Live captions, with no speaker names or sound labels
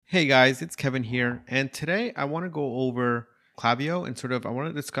Hey guys, it's Kevin here, and today I want to go over Klaviyo and I want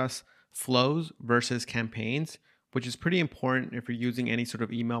to discuss flows versus campaigns, which is pretty important if you're using any sort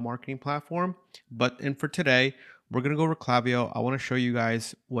of email marketing platform. And for today, we're going to go over Klaviyo. I want to show you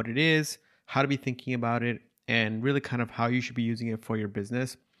guys what it is, how to be thinking about it, and really kind of how you should be using it for your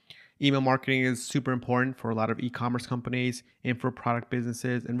business. Email marketing is super important for a lot of e-commerce companies, info product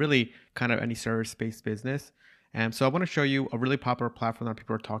businesses, and really kind of any service-based business. And so I want to show you a really popular platform that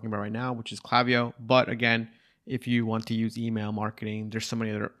people are talking about right now, which is Klaviyo. But again, if you want to use email marketing, there's so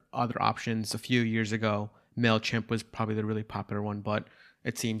many other options. A few years ago, MailChimp was probably the really popular one, but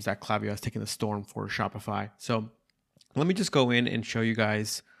it seems that Klaviyo has taken the storm for Shopify. So let me just go in and show you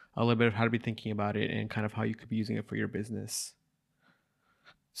guys a little bit of how to be thinking about it and kind of how you could be using it for your business.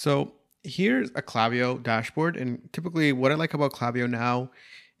 So here's a Klaviyo dashboard, and typically what I like about Klaviyo now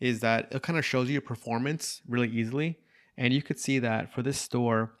is that it kind of shows you your performance really easily. And you could see that for this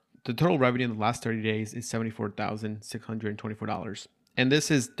store, the total revenue in the last 30 days is $74,624. And this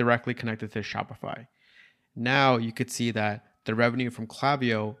is directly connected to Shopify. Now you could see that the revenue from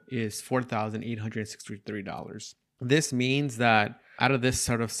Klaviyo is $4,863. This means that out of this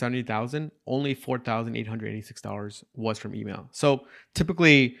sort of 70,000, only $4,886 was from email. So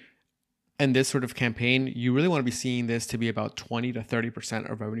typically in this sort of campaign, you really want to be seeing this to be about 20 to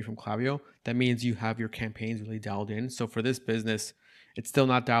 30% of revenue from Klaviyo. That means you have your campaigns really dialed in. So for this business, it's still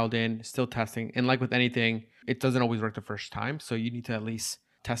not dialed in, still testing. And like with anything, it doesn't always work the first time. So you need to at least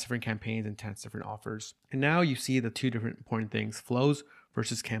test different campaigns and test different offers. And now you see the two different important things, flows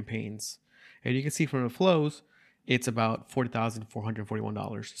versus campaigns. And you can see from the flows, it's about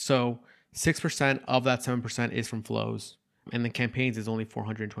 $40,441. So 6% of that 7% is from flows. And the campaigns is only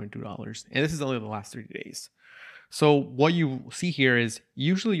 $422. And this is only the last 30 days. So what you see here is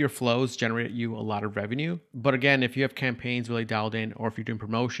usually your flows generate you a lot of revenue. But again, if you have campaigns really dialed in, or if you're doing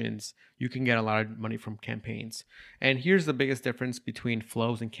promotions, you can get a lot of money from campaigns. And here's the biggest difference between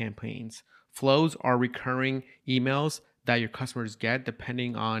flows and campaigns. Flows are recurring emails that your customers get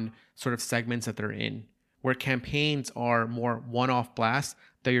depending on sort of segments that they're in, where campaigns are more one-off blasts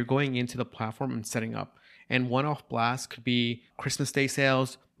that you're going into the platform and setting up. And one-off blasts could be Christmas Day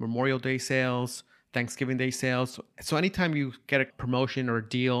sales, Memorial Day sales, Thanksgiving Day sales. So anytime you get a promotion or a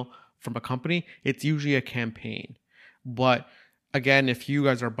deal from a company, it's usually a campaign. But again, if you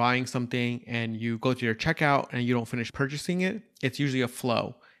guys are buying something and you go to your checkout and you don't finish purchasing it, it's usually a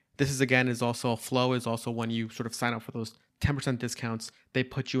flow. This is also a flow is also when you sort of sign up for those 10% discounts, they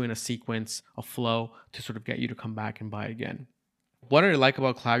put you in a sequence, a flow to sort of get you to come back and buy again. What I like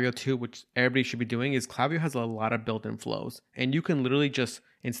about Klaviyo too, which everybody should be doing, is Klaviyo has a lot of built-in flows. And you can literally just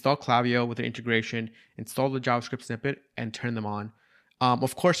install Klaviyo with the integration, install the JavaScript snippet, and turn them on.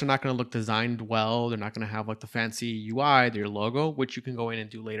 Of course, they're not going to look designed well. They're not going to have like the fancy UI, their logo, which you can go in and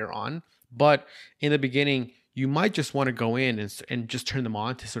do later on. But in the beginning, you might just want to go in and just turn them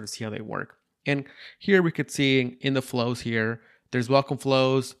on to sort of see how they work. And here we could see in the flows here, there's welcome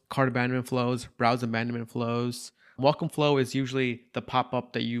flows, cart abandonment flows, browse abandonment flows. Welcome flow is usually the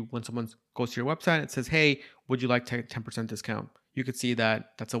pop-up that when someone goes to your website, it says, hey, would you like 10% discount? You could see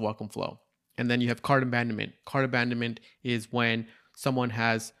that that's a welcome flow. And then you have cart abandonment. Cart abandonment is when someone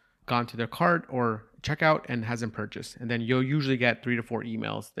has gone to their cart or checkout and hasn't purchased. And then you'll usually get 3 to 4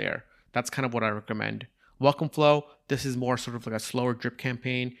 emails there. That's kind of what I recommend. Welcome flow, this is more sort of like a slower drip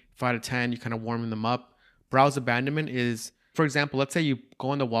campaign. 5 to 10, you kind of warming them up. Browse abandonment is, for example, let's say you go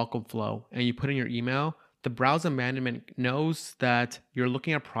on the welcome flow and you put in your email. The browse abandonment knows that you're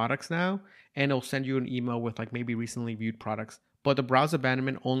looking at products now, and it'll send you an email with like maybe recently viewed products. But the browse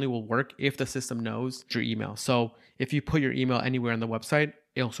abandonment only will work if the system knows your email. So if you put your email anywhere on the website,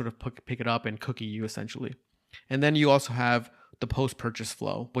 it'll sort of pick it up and cookie you essentially. And then you also have the post-purchase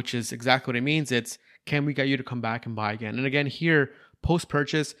flow, which is exactly what it means. It's, can we get you to come back and buy again? And again, here,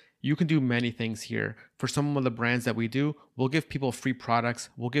 post-purchase, you can do many things here. For some of the brands that we do, we'll give people free products.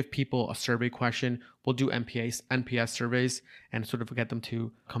 We'll give people a survey question. We'll do NPS surveys and sort of get them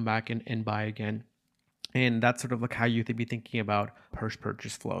to come back and buy again. And that's sort of like how you could be thinking about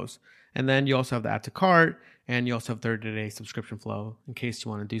post-purchase flows. And then you also have the add to cart, and you also have 30-day subscription flow in case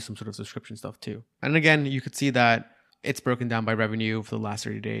you want to do some sort of subscription stuff too. And again, you could see that it's broken down by revenue for the last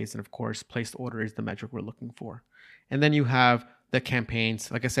 30 days. And of course, placed order is the metric we're looking for. And then you have the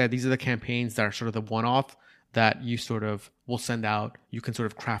campaigns. Like I said, these are the campaigns that are sort of the one-off that you sort of will send out. You can sort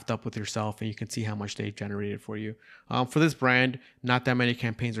of craft up with yourself and you can see how much they've generated for you. For this brand, not that many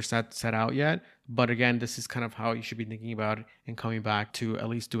campaigns are set out yet. But again, this is kind of how you should be thinking about it and coming back to at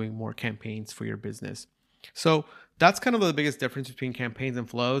least doing more campaigns for your business. So that's kind of the biggest difference between campaigns and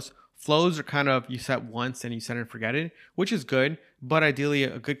flows. Flows are kind of you set once and you set and forget it, which is good. But ideally,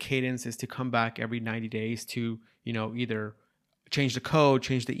 a good cadence is to come back every 90 days to, either change the code,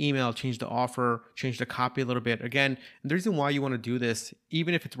 change the email, change the offer, change the copy a little bit. Again, the reason why you want to do this,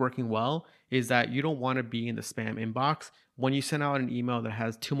 even if it's working well, is that you don't want to be in the spam inbox. When you send out an email that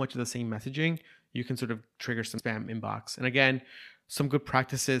has too much of the same messaging, you can sort of trigger some spam inbox. And again, some good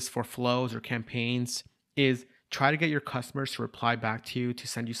practices for flows or campaigns is try to get your customers to reply back to you, to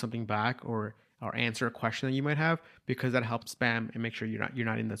send you something back, or answer a question that you might have, because that helps spam and make sure you're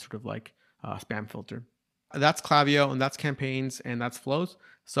not in that sort of like spam filter. That's Klaviyo, and that's campaigns, and that's flows.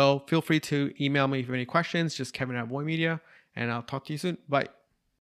 So feel free to email me if you have any questions. Just Kevin at Voy Media, and I'll talk to you soon. Bye.